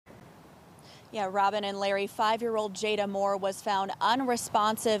Yeah, Robin and Larry, 5-year-old Jada Moore was found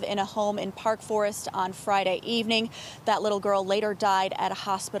unresponsive in a home in Park Forest on Friday evening. That little girl later died at a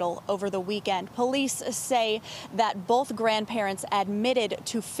hospital over the weekend. Police say that both grandparents admitted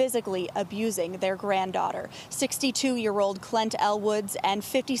to physically abusing their granddaughter. 62-year-old Clint Elwoods and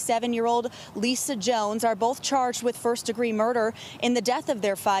 57-year-old Lisa Jones are both charged with first-degree murder in the death of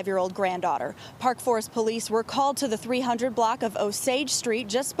their 5-year-old granddaughter. Park Forest police were called to the 300 block of Osage Street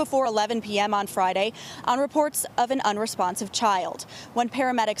just before 11 p.m. on Friday on reports of an unresponsive child. When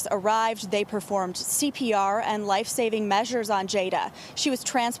paramedics arrived, they performed CPR and life-saving measures on Jada. She was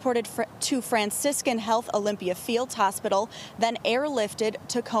transported to Franciscan Health Olympia Fields Hospital, then airlifted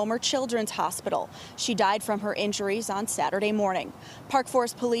to Comer Children's Hospital. She died from her injuries on Saturday morning. Park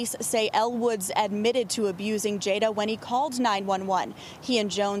Forest police say Elwoods admitted to abusing Jada when he called 911. He and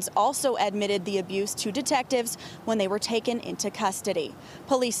Jones also admitted the abuse to detectives when they were taken into custody.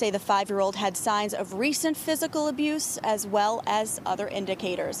 Police say the 5-year-old had signs of recent physical abuse as well as other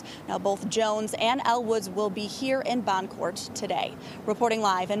indicators. Now, both Jones and Elwoods will be here in bond court today. Reporting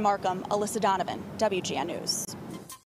live in Markham, Alyssa Donovan, WGN News.